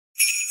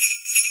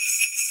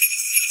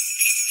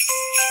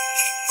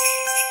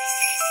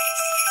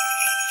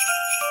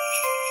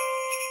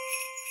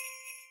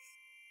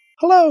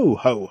Hello,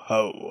 ho,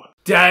 ho.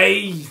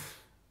 Dave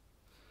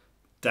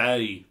is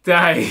a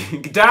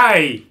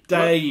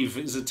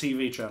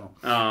TV channel.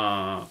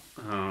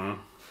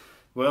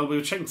 Well, we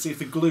were checking to see if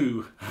the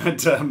glue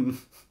had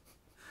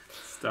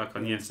stuck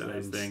on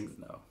yesterday's things.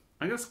 No.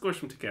 I'm going to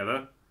squish them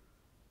together.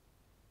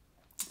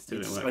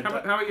 Still didn't work. How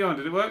about you on?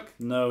 Did it work?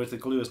 No, if the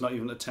glue is not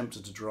even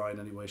attempted to dry in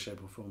any way,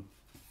 shape or form.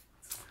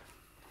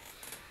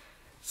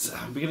 So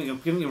I'm beginning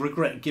to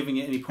regret giving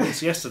it any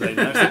points yesterday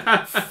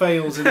now. It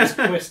fails in its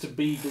quest to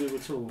be glue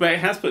at all. But it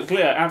has put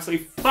glitter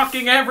absolutely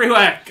fucking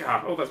everywhere.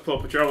 God, oh, that's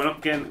Paw Patrol. We're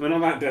not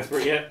that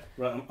desperate yet.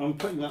 Right, I'm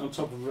putting that on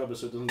top of rubber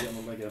so it doesn't get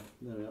on my Lego.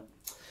 There we are.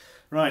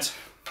 Right.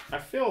 I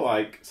feel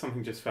like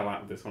something just fell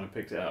out of this when I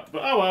picked it up.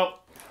 But oh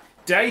well.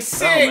 Day 6!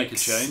 That'll make a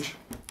change.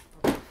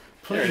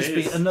 Please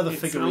be another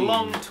figurine. It's a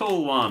long,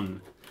 tall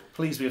one.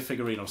 Please be a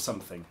figurine of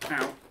something.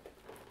 Ow.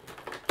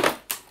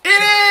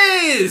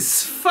 It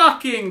is!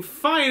 Fucking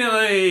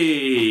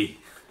finally!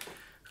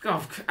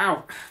 God,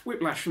 ow.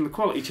 Whiplash from the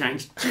quality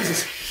change.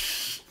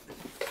 Jesus.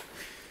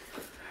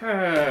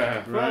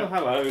 Well,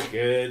 hello,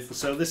 good.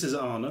 So this is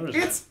Anna, isn't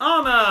it? It's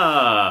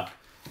Anna!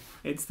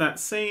 It's that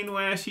scene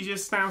where she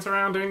just stands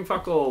around doing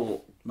fuck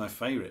all. My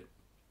favourite.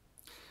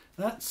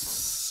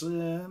 That's,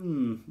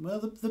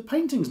 well, the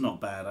painting's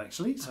not bad,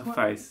 actually. It's Her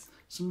face.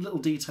 Some little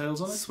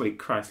details on it. Sweet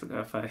Christ, look at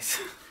her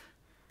face.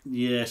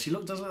 Yeah, she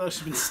does look like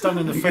she's been stung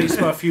in the face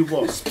by a few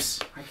wasps.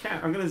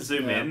 I'm going to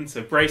zoom in,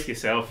 so brace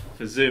yourself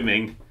for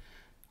zooming.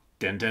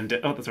 Dun dun dun.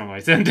 Oh, that's the wrong way.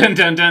 Dun dun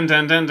dun dun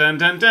dun dun dun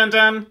dun dun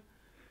dun.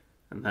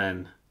 And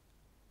then...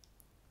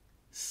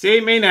 See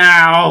me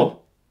now!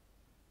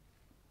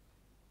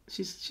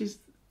 She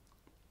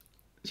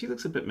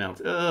looks a bit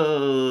melted.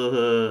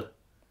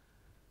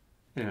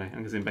 Anyway, I'm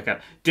going to zoom back out.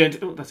 Dun,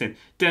 oh, that's in.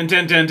 Dun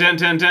dun dun dun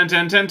dun dun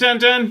dun dun dun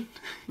dun.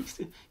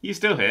 You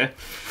still here?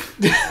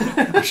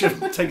 I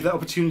should take that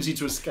opportunity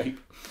to escape.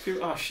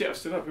 Oh shit, I've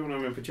stood up. People know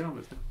I'm in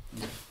pyjamas now.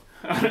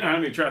 I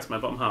only dressed my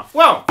bottom half.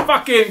 Well,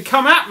 fucking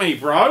come at me,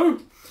 bro!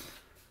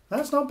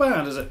 That's not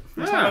bad, is it?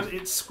 Yeah.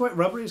 It's quite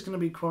rubbery. It's going to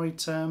be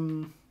quite,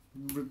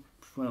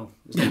 well...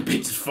 It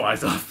just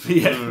flies off.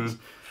 Yeah.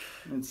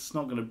 It's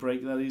not going to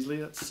break that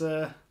easily. That's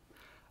a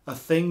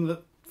thing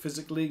that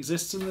physically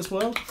exists in this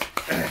world.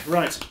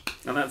 Right.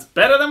 And that's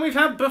better than we've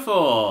had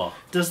before.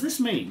 Does this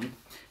mean,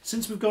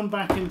 since we've gone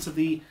back into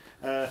the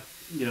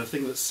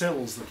thing that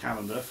sells the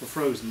calendar for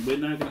Frozen, we're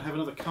now going to have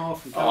another car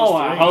from Cars Oh, to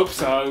I Eight? hope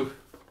so.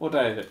 What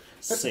day is it?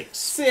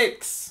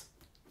 6.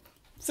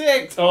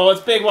 6! Oh,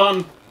 it's a big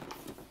one.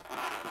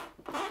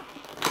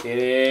 It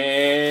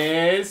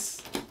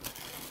is...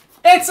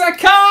 It's a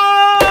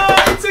car!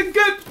 It's a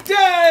good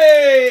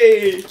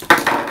day!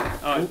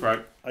 Oh, it's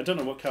broke. I don't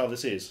know what car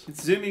this is.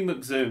 It's Zoomy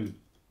McZoom.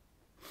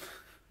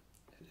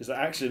 Is that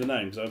actually the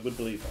name? Because I would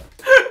believe that.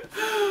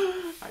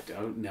 I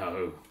don't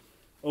know.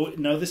 Oh,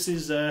 no, this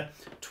is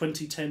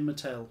 2010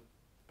 Mattel.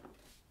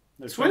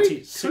 No,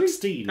 2016.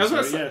 2016. I was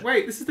about Sorry, to say, yeah.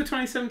 wait, this is the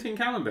 2017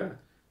 calendar.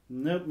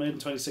 Nope, made in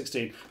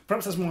 2016.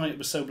 Perhaps that's why it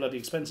was so bloody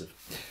expensive.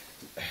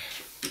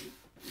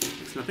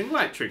 It's nothing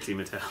like Trixie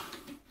Mattel.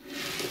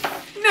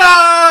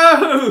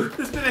 No!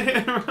 There's been a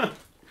hit and run.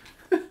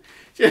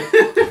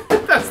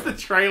 That's the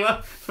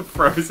trailer for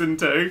Frozen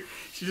 2.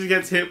 She just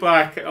gets hit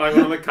by one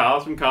of the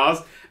cars from Cars,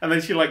 and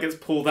then she gets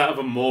pulled out of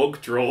a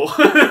morgue drawer.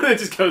 And it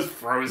just goes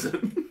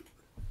Frozen.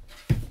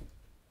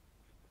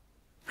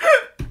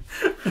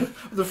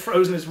 The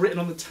Frozen is written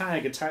on the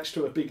tag attached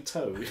to a big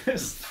toe.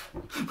 Yes.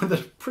 With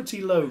a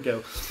pretty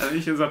logo. And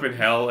then she ends up in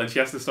hell, and she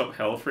has to stop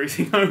hell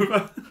freezing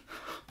over.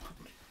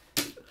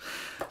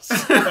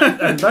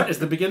 And that is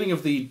the beginning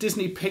of the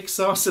Disney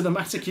Pixar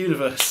cinematic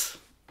universe.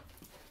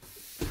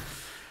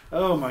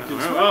 Oh my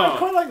goodness. Well, I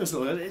quite like this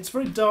little. It's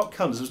very dark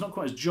colours. It's not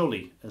quite as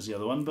jolly as the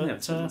other one, but yeah,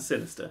 it's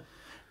sinister.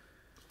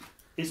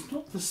 It's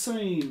not the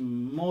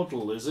same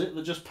model, is it?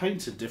 They're just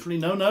painted differently.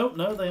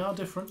 No, they are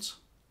different.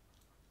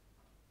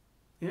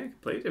 Yeah,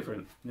 completely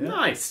different. Yeah.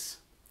 Nice.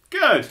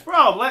 Good.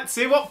 Well, let's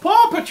see what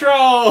Paw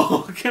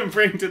Patrol can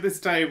bring to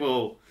this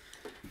table.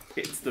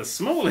 It's the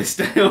smallest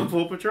day on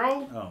Paw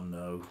Patrol. Oh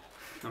no.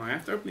 Oh, I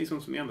have to open these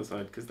ones from the other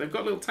side because they've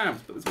got little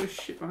tabs, but there's always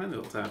shit behind the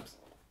little tabs.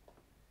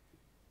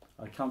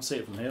 I can't see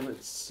it from here, but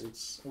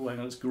it's oh hang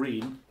on, it's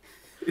green.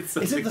 Is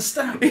it the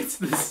stamp? It's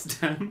the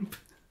stamp.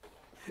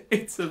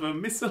 It's of a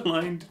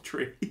misaligned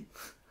tree.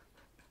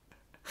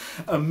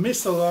 A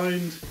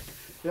misaligned...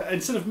 Yeah,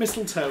 instead of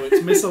mistletoe,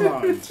 it's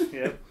misaligned.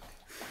 Yep.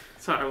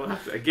 So I will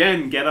have to,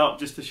 again, get up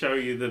just to show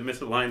you the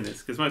misalignedness,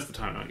 because most of the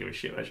time I don't give a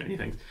shit about shiny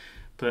things.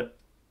 But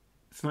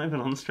it's not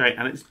even on straight,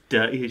 and it's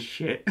dirty as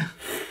shit.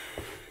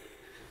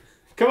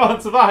 Come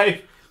on,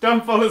 survive!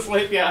 Don't fall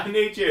asleep yet, I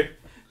need you.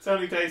 It's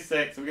only day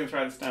 6, we're going to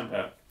try the stamp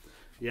out.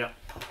 Yep.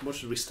 What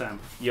should we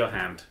stamp? Your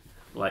hand.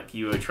 Like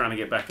you were trying to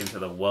get back into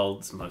the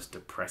world's most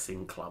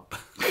depressing club.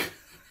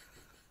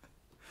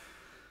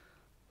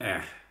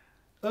 I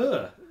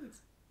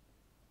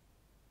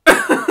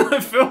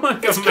feel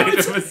like I've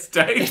made a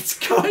mistake. It's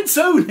got its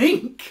own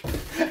ink.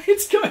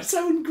 It's got its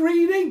own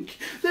green ink.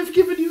 They've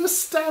given you a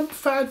stamp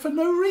fan for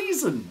no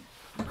reason.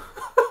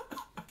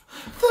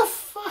 The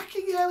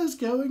fucking hell is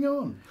going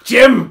on?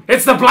 Jim!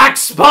 It's the black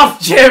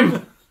spot,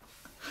 Jim!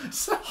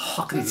 So,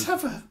 let's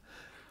have a...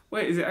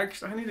 Wait, is it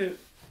actually... I need to...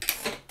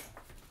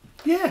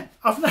 Yeah,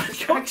 I've now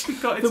actually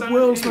got its the own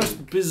world's ink.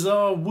 most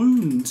bizarre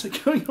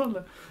wound going on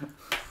there.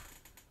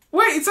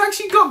 Wait, it's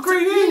actually got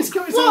green ink! It's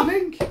got its What? own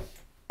ink.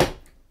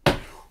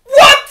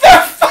 What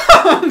the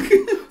fuck?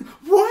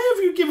 Why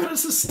have you given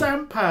us a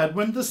stamp pad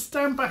when the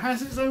stamper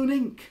has its own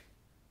ink?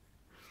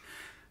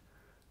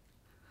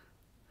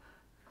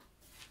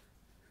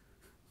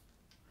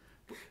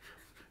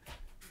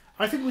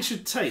 I think we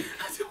should take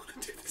I don't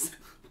want to do this.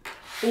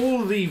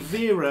 all the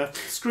Vera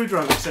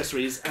screwdriver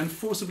accessories and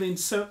forcibly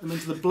insert them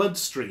into the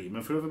bloodstream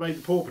of whoever made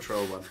the Paw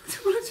Patrol one. I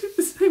don't want to do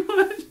the same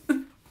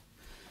one.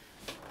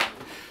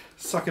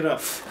 Suck it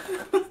up.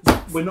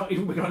 We're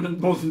got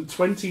more than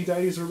 20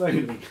 days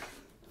remaining.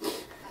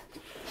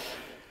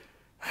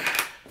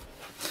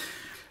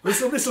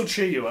 This will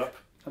cheer you up.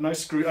 A nice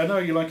screw. I know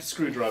you like a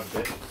screwdriver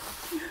bit.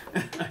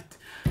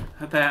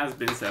 That has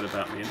been said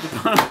about me in the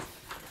past.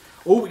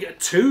 Oh, we get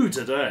 2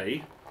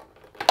 today.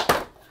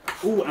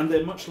 Oh, and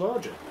they're much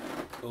larger.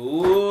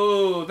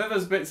 Ooh, they're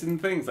those bits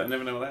and things that I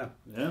never know what they are.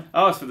 Yeah.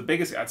 Oh, it's for the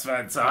biggest.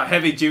 It's a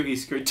heavy duty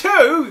screw.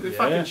 2? They're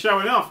fucking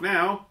showing off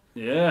now.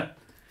 Yeah.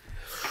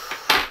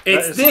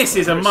 This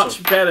is a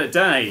much better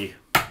day.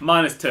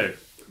 -2.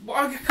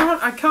 Well,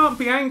 I can't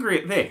be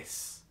angry at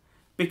this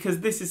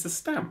because this is a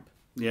stamp.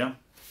 Yeah.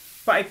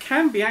 But I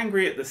can be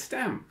angry at the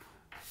stamp.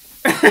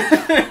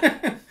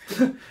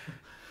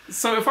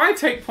 So if I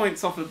take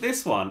points off of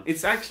this one,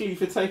 it's actually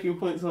for taking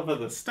points off of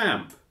the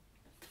stamp.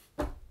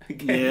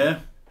 Okay. Yeah.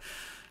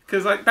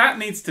 Because that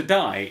needs to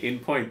die in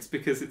points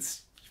because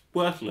it's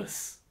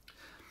worthless.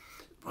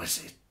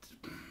 What's it?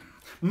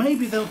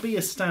 Maybe there'll be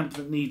a stamp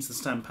that needs the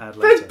stamp pad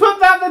later. Let's put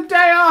that the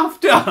day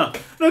after.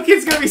 Look,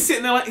 it's going to be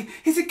sitting there like,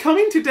 is it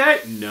coming today?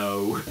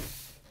 No.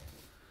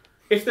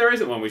 If there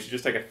isn't one, we should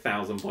just take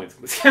 1,000 points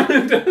on this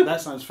calendar.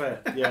 That sounds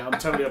fair. Yeah, I'm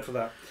totally up for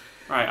that.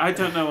 Right, I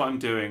don't know what I'm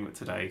doing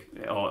today,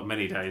 or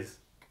many days.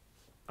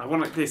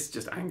 This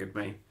just angered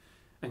me.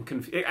 And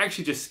it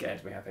actually just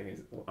scared me, I think,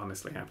 is what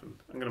honestly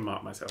happened. I'm going to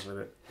mark myself with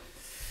it.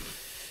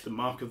 The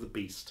mark of the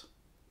beast.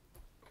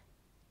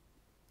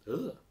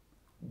 Ugh.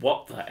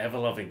 What the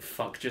ever-loving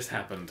fuck just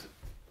happened?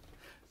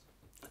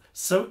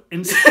 So,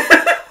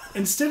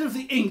 instead of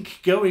the ink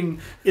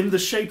going in the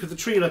shape of the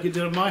tree like it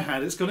did on my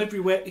hand, it's gone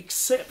everywhere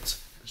except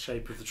the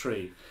shape of the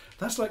tree.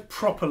 That's like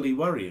properly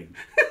worrying.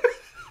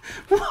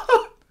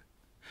 What?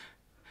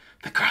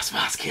 The grass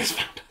mask has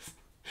found us.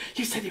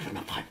 You said you were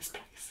not find this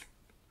place.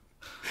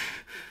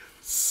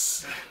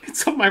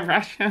 It's on my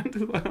rash hand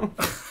as well.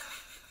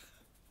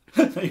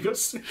 Now you've got...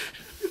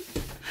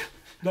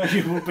 Now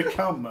you will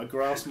become a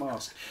grass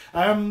mask.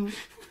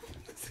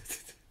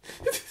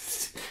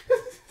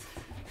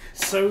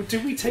 So, do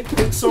we take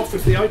bits off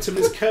if the item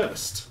is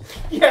cursed?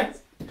 Yes.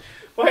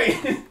 Wait,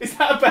 is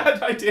that a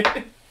bad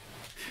idea?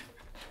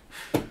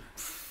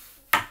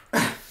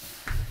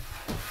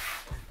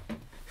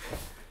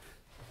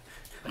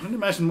 I can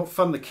imagine what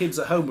fun the kids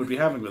at home would be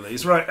having with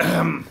these. Right.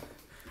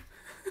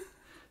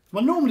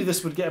 Well, normally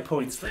this would get a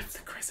point. Left the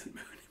crescent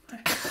moon in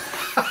my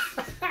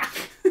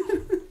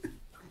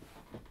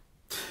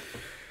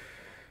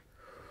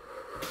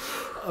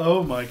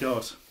Oh my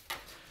god.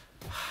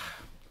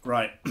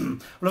 Right.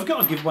 Well, I've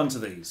got to give one to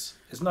these.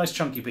 It's nice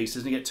chunky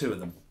pieces, and you get 2 of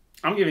them.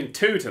 I'm giving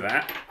 2 to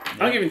that.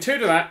 Yeah. I'm giving 2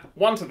 to that,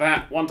 1 to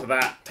that, 1 to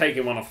that,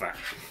 taking 1 off that.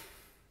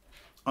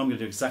 I'm going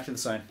to do exactly the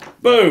same.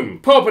 Boom!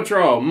 Paw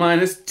Patrol,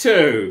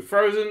 -2.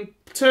 Frozen,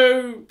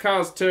 2.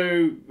 Cars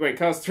 2. Wait,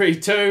 Cars 3,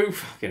 2.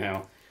 Fucking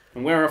hell.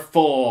 And we're a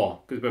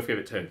 4, because we both give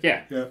it 2.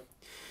 Yeah. Yeah.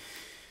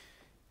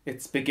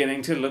 It's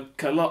beginning to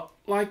look a lot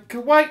like a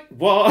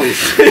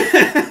whitewash.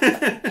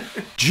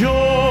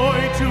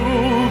 Joy to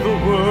the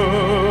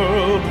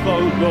world, the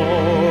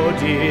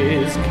Lord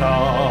is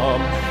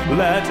come.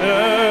 Let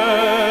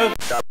earth